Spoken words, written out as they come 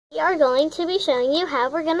are going to be showing you how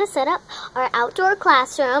we're going to set up our outdoor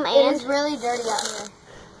classroom. And it is really dirty out here.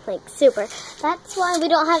 Like, super. That's why we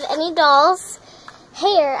don't have any dolls'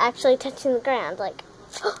 hair actually touching the ground. Like,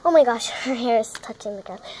 oh my gosh, her hair is touching the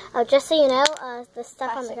ground. Oh, just so you know, the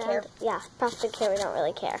stuff on the ground. Hair. Yeah, plastic hair, we don't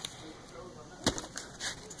really care.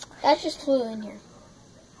 That just flew in here.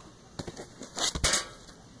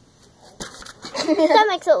 That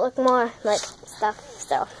makes it look more like stuff.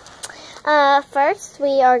 So, first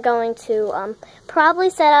we are going to probably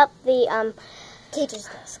set up the teacher's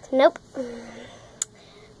desk. Nope.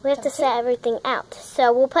 We have to set everything out.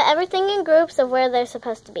 So we'll put everything in groups of where they're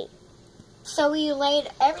supposed to be. So we laid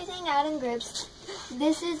everything out in groups.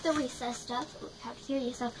 This is the recess stuff,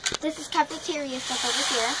 cafeteria stuff. This is cafeteria stuff over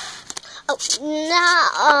here. Oh,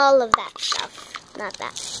 not all of that stuff. Not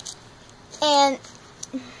that. And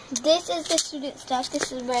this is the student stuff.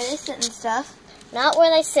 This is where they sit and stuff. Not where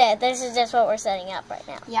they sit. This is just what we're setting up right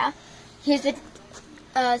now. Yeah. Here's the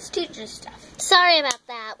teacher stuff. Sorry about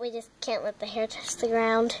that. We just can't let the hair touch the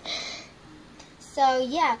ground. So,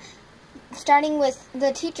 yeah. Starting with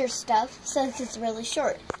the teacher stuff, since it's really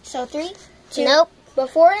short. So, 3, 2... Nope.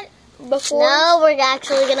 Before? No, we're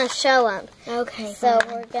actually going to show them. Okay. So,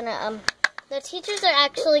 we're going to, the teachers are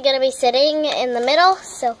actually going to be sitting in the middle.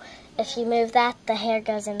 So, if you move that, the hair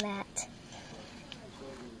goes in that.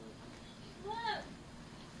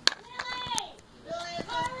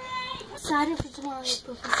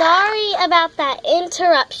 Sorry about that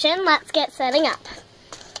interruption. Let's get setting up.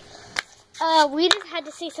 We just had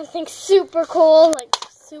to see something super cool, like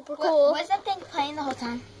super cool. Was that thing playing the whole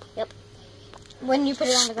time? Yep. When you put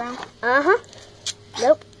it on the ground? Uh-huh.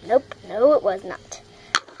 Nope, nope, no it was not.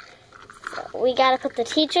 So we gotta put the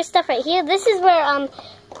teacher stuff right here. This is where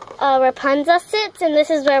Rapunzel sits, and this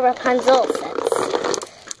is where Rapunzel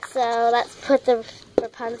sits. So let's put the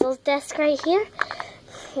Rapunzel's desk right here.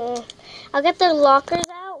 I'll get their lockers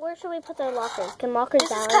out. Where should we put their lockers? Can lockers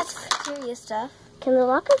balance? This is cafeteria stuff. Can the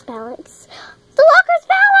lockers balance? The lockers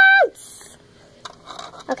balance!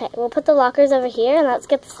 Okay, we'll put the lockers over here, and let's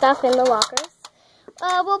get the stuff in the lockers.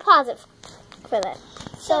 We'll pause it for that.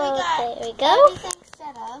 So we got there we go. Everything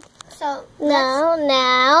set up. So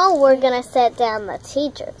now we're going to set down the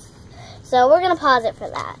teachers. So we're going to pause it for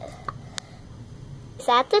that.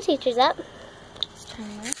 Set the teachers up. Let's turn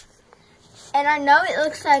this. And I know it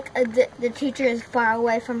looks like the teacher is far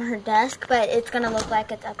away from her desk, but it's going to look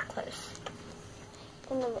like it's up close.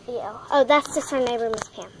 Oh, that's just our neighbor, Miss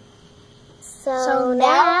Pam. So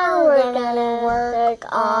now we're going to work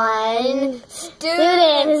on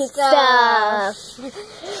student stuff.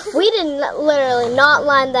 We did literally not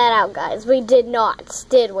line that out, guys. We did not,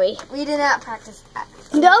 did we? We did not practice that.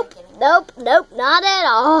 Nope, nope, nope, not at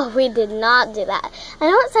all. We did not do that.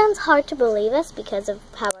 I know it sounds hard to believe us because of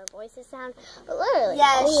how our voices sound, but literally.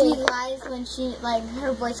 Yeah, she lies when she, like,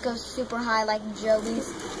 her voice goes super high, like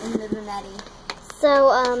Joey's in the Brunetti. So,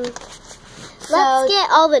 let's get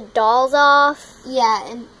all the dolls off.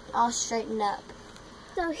 Yeah, and I'll straighten up.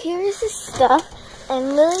 So here's the stuff,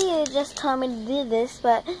 and Lily just told me to do this,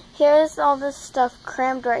 but here's all this stuff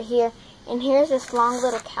crammed right here, and here's this long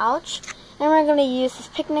little couch, and we're going to use this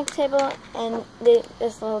picnic table and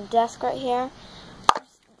this little desk right here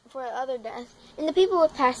for other desks, and the people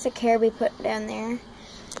with plastic hair we put down there.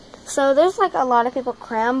 So there's like a lot of people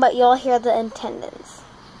crammed, but you'll hear the attendance.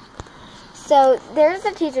 So there's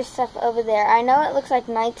the teacher stuff over there. I know it looks like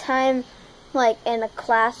nighttime, like in a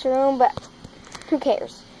classroom, but who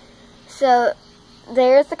cares? So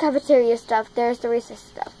there's the cafeteria stuff. There's the recess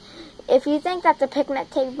stuff. If you think that's a picnic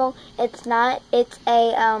table, it's not. It's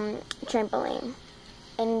a trampoline.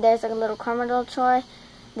 And there's like a little Commodore toy.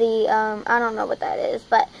 I don't know what that is,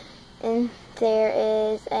 but and there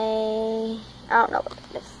is I don't know what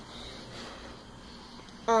that is.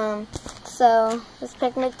 So this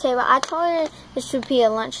picnic table, I told her this should be a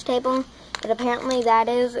lunch table, but apparently that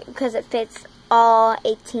is because it fits all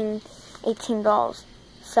 18 dolls.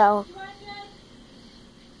 So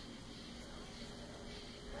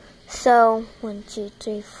 1, 2,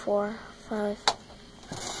 3, 4, 5.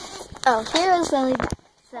 Oh, here is Lily.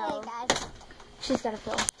 So hey guys, she's got a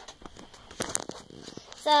fill.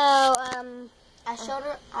 So I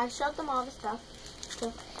showed them all the stuff.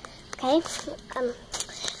 So, okay.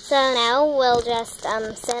 So now we'll just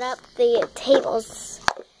set up the tables.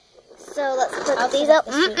 So let's put these up.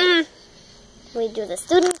 We do the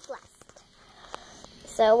students last.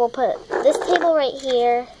 So we'll put this table right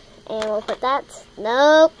here, and we'll put that.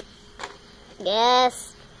 Nope.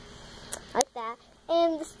 Yes. Like that.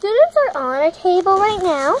 And the students are on a table right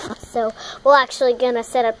now. So we're actually gonna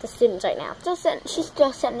set up the students right now. She's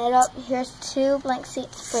still setting it up. Here's 2 blank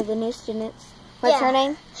seats for the new students. What's her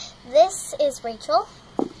name? This is Rachel,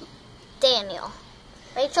 Daniel.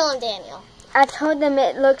 Rachel and Daniel. I told them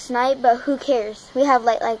it looks night, but who cares? We have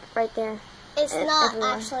light like right there. It's not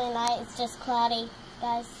everywhere. actually night, it's just cloudy,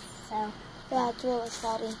 guys. So Yeah, it's really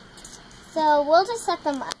cloudy. So we'll just set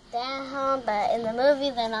them down, but in the movie,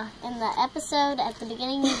 then in the episode at the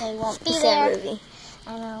beginning, they won't be there. Movie.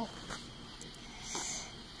 I know.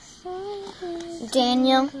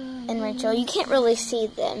 Daniel and Rachel, you can't really see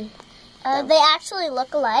them. They actually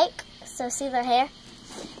look alike. So see their hair?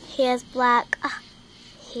 He has black.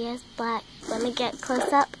 He has black. Let me get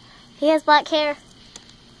close up. He has black hair.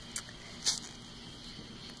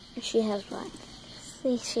 She has black.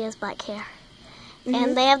 See, she has black hair.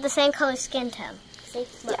 And they have the same color skin tone. See?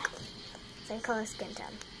 Look. Yeah. Same color skin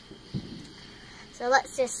tone. So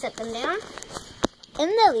let's just sit them down.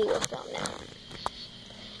 And Lily will film now.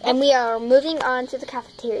 And we are moving on to the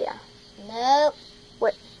cafeteria. Nope.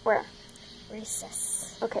 Where?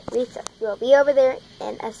 Recess. Okay, recess. We'll be over there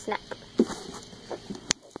in a snack.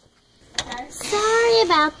 Sorry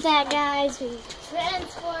about that, guys. We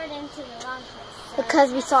transported into the wrong place.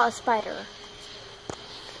 Because we saw a spider.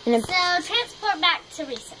 And So transport back to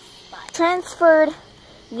recess. Bye. transferred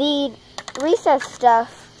the recess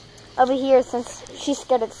stuff over here since she's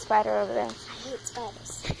scared of the spider over there. I hate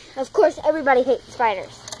spiders. Of course, everybody hates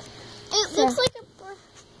spiders. It looks like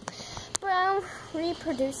a brown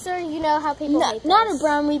reproducer. You know how people hate Not those. a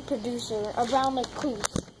brown reproducer, a brown recluse.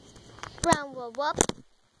 Brown whoop whoop.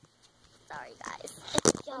 Sorry, guys.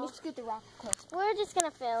 Let me scoot the rock closer. We're just going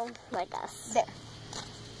to film like us. There.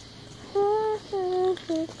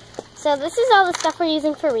 So this is all the stuff we're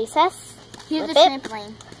using for recess. Here's the With it.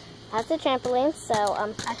 trampoline. That's the trampoline. So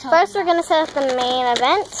I told first you we're going to set up the main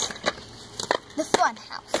event. The fun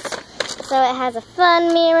house. So it has a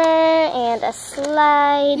fun mirror and a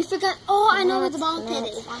slide. We forgot. Oh, I know where the ball pit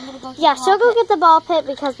is. I'm gonna go. Yeah, she'll go get the ball pit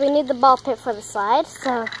because we need the ball pit for the slide.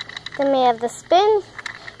 So then we have the spin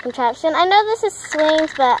contraption. I know this is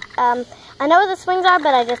swings, but I know where the swings are,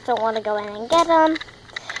 but I just don't want to go in and get them.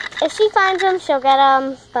 If she finds them, she'll get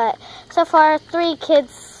them. But so far, 3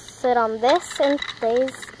 kids sit on this and they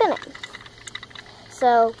spin it.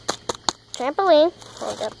 So trampoline,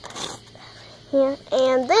 hold up here,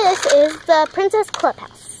 and this is the Princess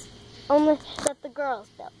Clubhouse, only that the girls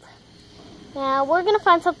built. Now we're gonna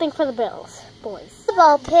find something for the boys. The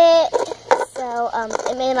ball pit. So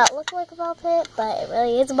it may not look like a ball pit, but it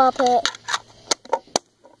really is a ball pit.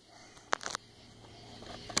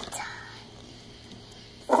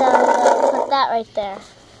 So I'm gonna put that right there.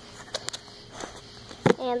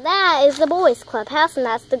 And that is the boys' clubhouse, and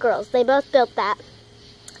that's the girls. They both built that.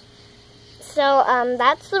 So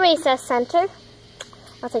that's the recess center.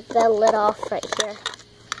 I'll take the lid off right here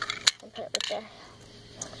and put it right there.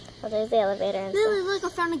 Oh, there's the elevator and stuff. Lily, look! I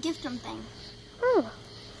found a gift thing. Oh.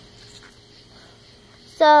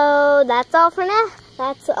 So that's all for now.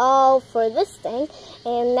 That's all for this thing.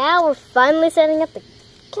 And now we're finally setting up the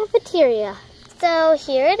cafeteria. So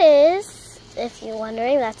here it is. If you're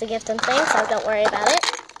wondering, that's a gift thing, so don't worry about it.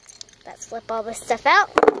 Let's flip all this stuff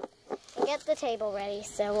out and get the table ready.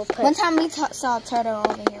 So we'll put. One time we saw a turtle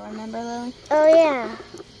over here. Remember, Lily? Oh yeah,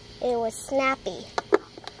 it was Snappy.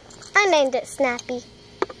 I named it Snappy.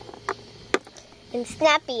 And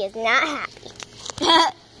Snappy is not happy.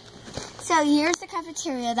 So here's the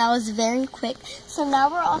cafeteria. That was very quick. So now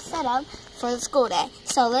we're all set up for the school day.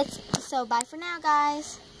 So bye for now,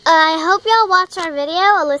 guys. I hope y'all watch our video.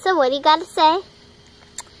 Alyssa, what do you got to say?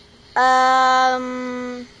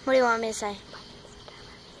 What do you want me to say?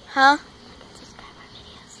 Huh?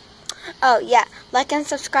 Oh yeah, like and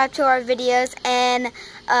subscribe to our videos, and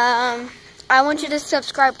I want you to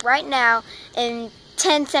subscribe right now in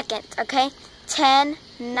 10 seconds, okay? 10,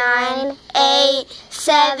 9, 8,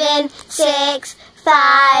 7, 6,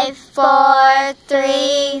 5, 4,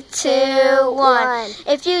 3, 2, 1.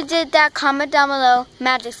 If you did that, comment down below,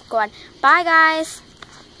 Magic Squad. Bye, guys.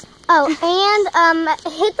 Oh, and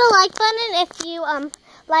hit the like button if you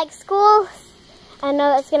like school. I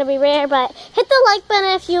know that's going to be rare, but hit the like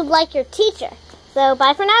button if you like your teacher. So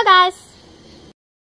bye for now, guys.